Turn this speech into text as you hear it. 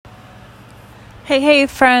Hey,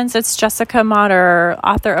 friends, it's Jessica Motter,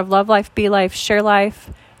 author of Love Life, Be Life, Share Life,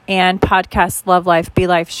 and podcast Love Life, Be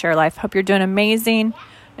Life, Share Life. Hope you're doing amazing.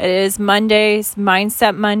 It is Monday's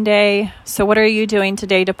Mindset Monday. So what are you doing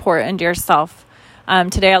today to pour into yourself?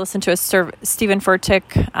 Today I listened to a Stephen Furtick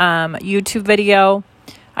YouTube video.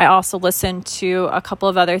 I also listened to a couple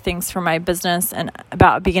of other things for my business and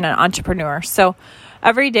about being an entrepreneur. So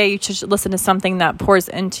every day you should listen to something that pours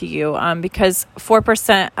into you because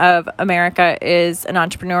 4% of America is an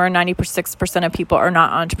entrepreneur, 96% of people are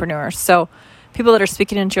not entrepreneurs. So people that are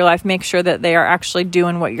speaking into your life, make sure that they are actually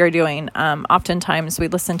doing what you're doing. Oftentimes we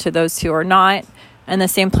listen to those who are not in the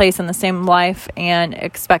same place, in the same life, and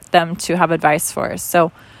expect them to have advice for us.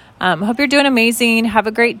 So I hope you're doing amazing. Have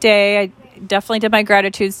a great day. I definitely did my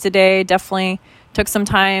gratitudes today. Definitely took some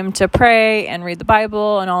time to pray and read the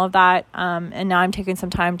Bible and all of that. And now I'm taking some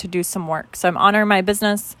time to do some work. So I'm honoring my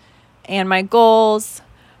business and my goals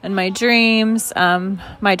and my dreams.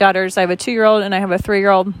 My daughters, I have a 2-year-old and I have a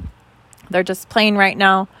 3-year-old. They're just playing right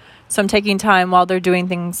now. So I'm taking time while they're doing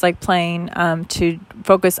things like playing to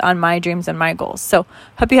focus on my dreams and my goals. So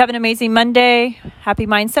hope you have an amazing Monday. Happy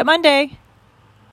Mindset Monday.